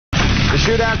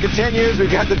shootout continues.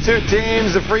 We've got the two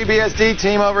teams, the FreeBSD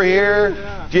team over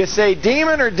here. Do you say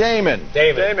Demon or Damon?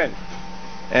 Damon.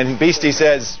 And Beastie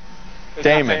says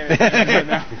Damon.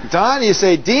 Don, you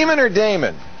say Demon or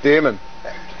Damon? Damon.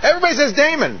 Everybody says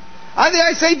Damon.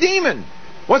 I say Demon.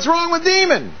 What's wrong with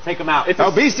Demon? Take them out.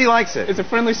 Beastie likes it. It's a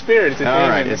friendly spirit. It's a All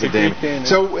right, it's a Demon.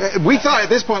 So we thought at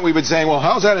this point we would say, well,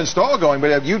 how's that install going?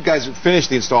 But you guys finished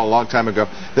the install a long time ago.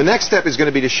 The next step is going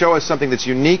to be to show us something that's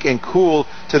unique and cool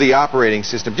to the operating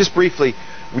system. Just briefly,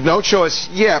 don't show us,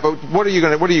 but what are you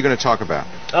going to talk about?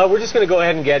 We're just going to go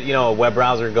ahead and get a web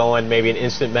browser going, maybe an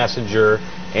instant messenger,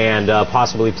 and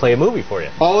possibly play a movie for you.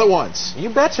 All at once. You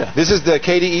betcha. This is the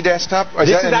KDE desktop? This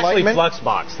is actually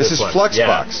Fluxbox. This is Fluxbox.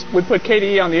 Yeah. We put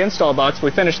KDE on the install box. We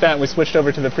finished that and we switched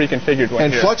over to the pre-configured one.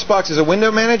 And here. Fluxbox is a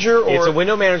window manager? Or? It's a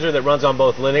window manager that runs on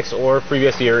both Linux or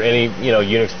FreeBSD or any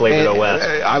Unix flavored OS.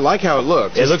 I like how it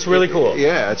looks. It looks really cool.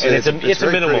 Yeah, it's a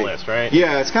minimalist, pretty. Right?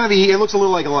 Yeah, it's kind of it looks a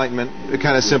little like Enlightenment,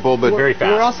 kind of simple, but very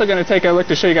fast. We're also going to take a look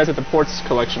to show you guys at the ports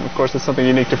collection. Of course, it's something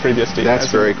unique to FreeBSD.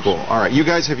 That's very cool. All right, you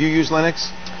guys, have you used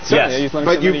Linux? Yes. I use Linux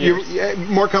but you're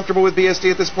more comfortable with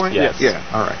BSD at this point? Yes. Yeah,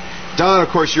 all right. Don, of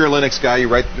course, you're a Linux guy. You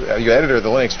editor the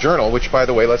Linux Journal, which, by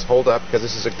the way, let's hold up because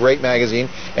this is a great magazine.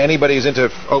 Anybody who's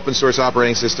into open source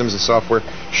operating systems and software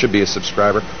should be a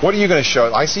subscriber. What are you going to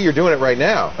show? I see you're doing it right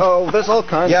now. Oh, there's all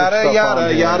kinds of stuff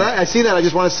yada, yada. I see that. I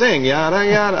just want to sing. Yada,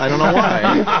 yada. I don't know why.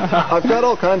 I've got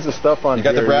all kinds of stuff on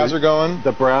here. You got the browser going?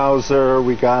 The browser.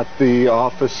 We got the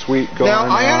Office suite going.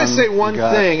 Now, I got to say one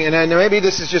thing, and maybe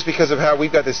this is just because of how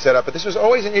we've got this set up, but this was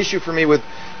always an issue for me with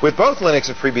both Linux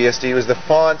and FreeBSD, was the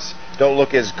fonts don't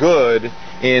look as good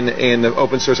in the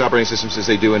open source operating systems as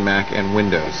they do in Mac and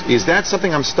Windows. Is that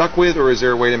something I'm stuck with, or is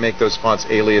there a way to make those fonts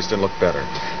aliased and look better?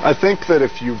 I think that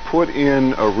if you put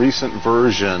in a recent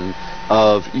version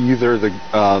of either the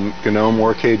GNOME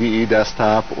or KDE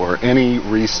desktop or any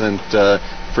recent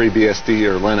FreeBSD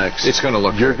or Linux, it's going to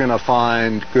look you're going to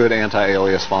find good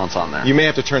anti-alias fonts on there. You may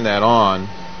have to turn that on.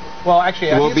 Well,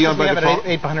 actually, I think we have it at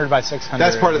 800 by 600.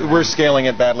 That's part of we're scaling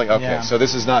it badly. Okay, yeah. So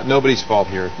this is not nobody's fault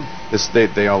here.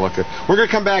 They all look good. We're going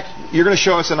to come back. You're going to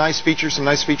show us some nice features.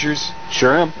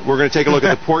 Sure am. We're going to take a look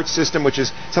at the port system, which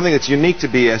is something that's unique to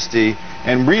BSD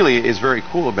and really is very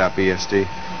cool about BSD.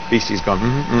 Beastie's gone.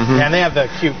 And they have the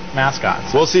cute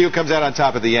mascots. We'll see who comes out on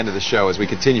top at the end of the show as we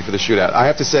continue for the shootout. I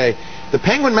have to say, the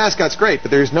penguin mascot's great,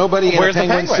 but there's nobody in a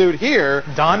penguin suit here.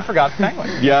 Don forgot the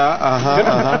penguin.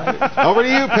 Yeah, Over to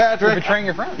you, Patrick. You're betraying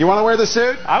your friend. You want to wear the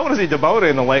suit? I want to see Deboda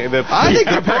in the I think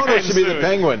Deboda should be the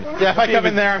penguin. Yeah, if I come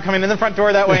in there, I'm coming in the front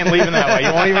door that way and leaving that way.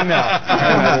 You won't even know.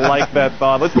 I like that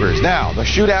thought. Now, the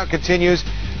shootout continues.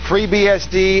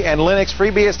 FreeBSD and Linux.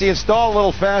 FreeBSD installed a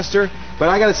little faster, but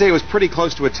I got to say it was pretty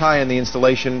close to a tie in the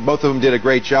installation. Both of them did a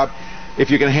great job. If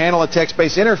you can handle a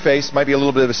text-based interface, might be a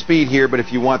little bit of a speed here, but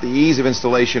if you want the ease of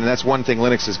installation, and that's one thing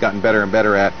Linux has gotten better and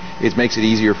better at, it makes it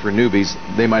easier for newbies.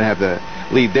 They might have the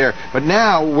lead there. But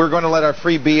now we're going to let our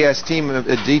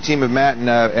FreeBSD team of Matt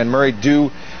and Murray do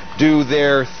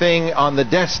their thing on the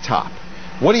desktop.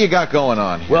 What do you got going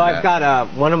on here, Well, Matt? I've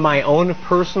got one of my own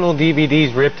personal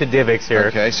DVDs ripped to DivX here.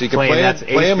 Okay, so you can that's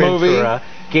play a movie.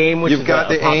 Game, which You've is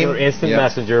got a the popular instant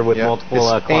messenger with multiple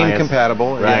clients. AIM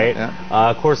compatible, right?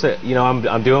 Yeah. Of course,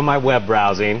 I'm doing my web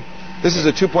browsing. This is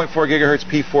a 2.4 gigahertz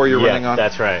P4 you're running on.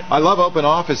 That's right. I love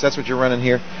OpenOffice. That's what you're running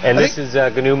here. And this is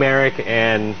GNU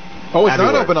and. Oh, it's Abbey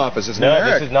not Word. OpenOffice. It's no,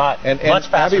 numeric. this is not. And much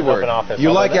faster Abbey Word. than OpenOffice.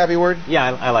 You like Abbey Word? Yeah,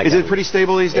 I like it. Is it pretty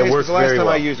stable these days? It works the last very time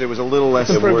well. I used it, it was a little less.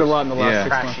 It's improved a lot in the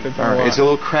last 6 months. All right. It's a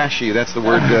little crashy. That's the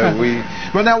word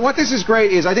Well, now what this is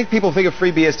great is I think people think of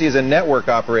FreeBSD as a network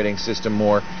operating system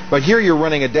more, but here you're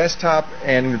running a desktop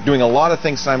and doing a lot of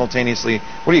things simultaneously.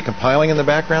 What are you compiling in the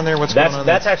background there? What's going on?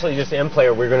 That's actually just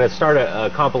MPlayer. We're going to start a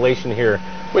compilation here.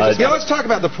 Let's talk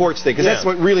about the ports thing, because that's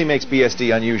what really makes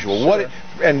BSD unusual. Sure.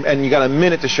 And you got a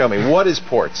minute to show me. What is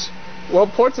ports? Well,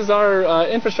 ports is our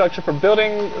infrastructure for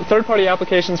building third-party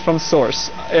applications from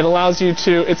source. It allows you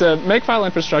to, it's a makefile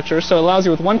infrastructure, so it allows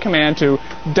you with one command to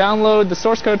download the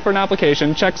source code for an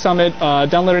application, checksum it,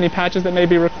 download any patches that may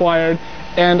be required,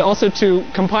 and also to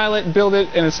compile it, build it,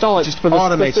 and install it. Just for the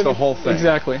automates the whole thing.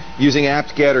 Exactly. Using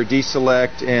apt-get or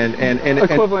deselect and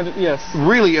equivalent, yes.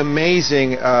 Really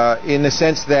amazing in the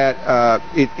sense that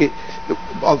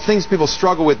things people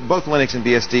struggle with, both Linux and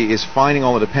BSD, is finding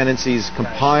all the dependencies,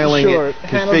 compiling it,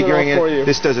 configuring it.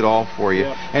 This does it all for you.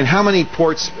 Yep. And how many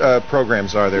ports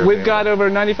programs are there? We've got over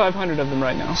 9,500 of them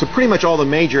right now. So pretty much all the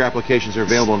major applications are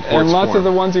available in ports and lots of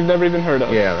the ones you've never even heard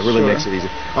of. Yeah, that really makes it easy.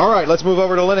 All right, let's move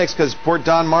over to Linux, because poor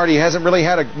Don Marty hasn't really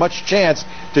had much chance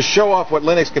to show off what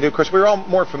Linux can do. Of course, we're all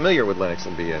more familiar with Linux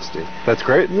than BSD. That's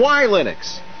great. Why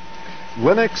Linux?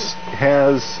 Linux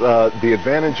has the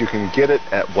advantage you can get it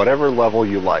at whatever level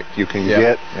you like. You can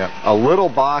get a little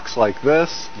box like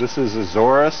this. This is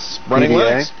Azorus Running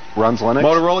PDA. Linux. Runs Linux.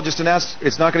 Motorola just announced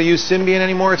it's not going to use Symbian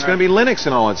anymore. It's going to be Linux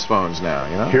in all its phones now.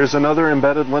 You know. Here's another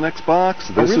embedded Linux box.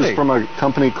 This really? is from a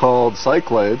company called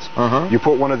Cyclades. You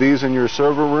put one of these in your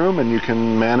server room, and you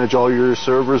can manage all your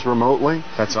servers remotely.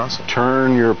 That's awesome.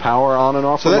 Turn your power on and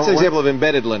off. So that's an remotely. example of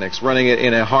embedded Linux, running it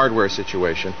in a hardware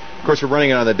situation. Of course, we're running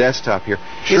it on the desktop here.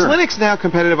 Is Linux now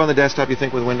competitive on the desktop, you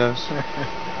think, with Windows?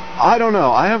 I don't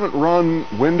know. I haven't run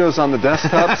Windows on the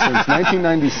desktop since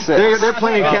 1996. They're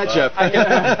playing catch up.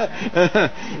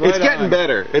 It's getting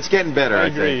better. It's getting better, I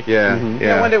think. Yeah,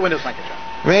 Yeah, one day Windows might catch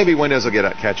up. Maybe Windows will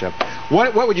catch up.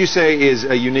 What would you say is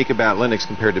unique about Linux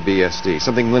compared to BSD?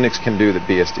 Something Linux can do that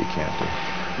BSD can't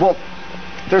do? Well,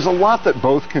 there's a lot that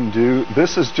both can do.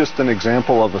 This is just an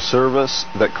example of a service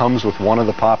that comes with one of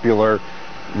the popular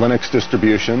Linux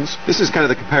distributions. This is kind of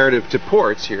the comparative to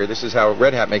ports here. This is how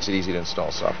Red Hat makes it easy to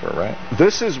install software, right?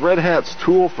 This is Red Hat's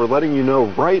tool for letting you know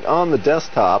right on the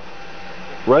desktop,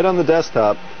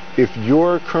 if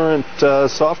your current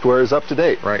software is up to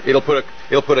date. Right. It'll put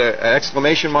an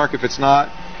exclamation mark if it's not,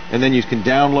 and then you can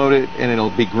download it, and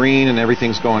it'll be green, and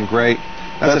everything's going great.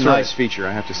 That's a nice feature,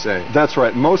 I have to say. That's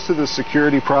right. Most of the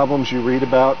security problems you read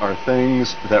about are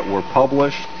things that were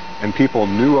published, and people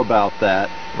knew about that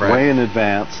way in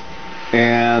advance.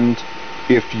 And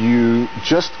if you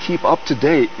just keep up to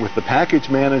date with the package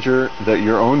manager that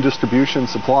your own distribution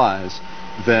supplies,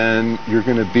 then you're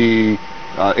going to be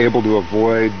able to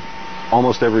avoid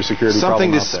almost every security problem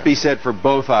out there. Something to be said for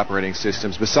both operating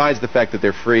systems, besides the fact that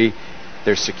they're free,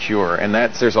 they're secure. And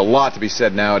there's a lot to be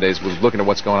said nowadays with looking at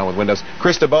what's going on with Windows.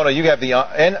 Chris DeBona, you have the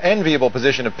enviable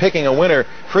position of picking a winner,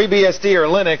 FreeBSD or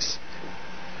Linux.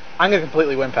 I'm going to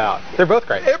completely wimp out. They're both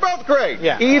great. They're both great.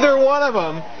 Yeah. Either one of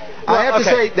them. Well, I have to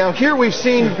say, now here we've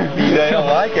seen... They don't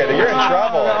like it. You're in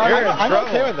trouble. I'm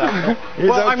okay with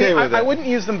that. I wouldn't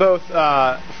use them both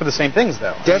for the same things,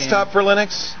 though. Desktop for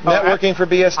Linux? Networking for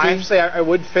BSD? I have to say, I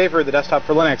would favor the desktop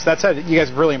for Linux. That said, you guys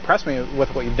have really impressed me with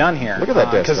what you've done here. Look at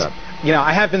that desktop. Because,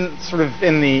 I have been sort of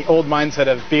in the old mindset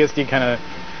of BSD kind of...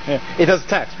 it does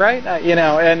text, right?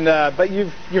 But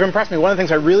you've impressed me. One of the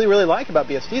things I really, really like about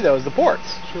BSD, though, is the ports.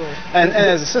 Sure. And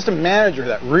as a system manager,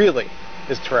 that really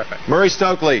is terrific. Murray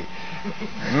Stokely,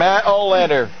 Matt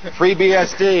Olander,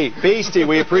 FreeBSD, Beastie,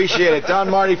 we appreciate it. Don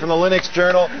Marty from the Linux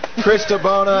Journal, Chris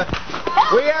DeBona.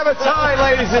 We have a tie,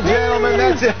 ladies and gentlemen.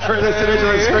 That's it for this edition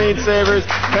of Screensavers.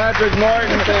 Patrick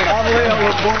Martin, I'm Leo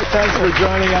Laporte. Thanks for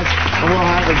joining us, and we'll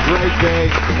have a great day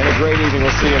and a great evening.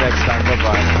 We'll see you next time.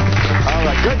 Bye-bye. All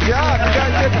right, good job. You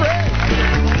guys did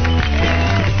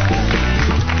great.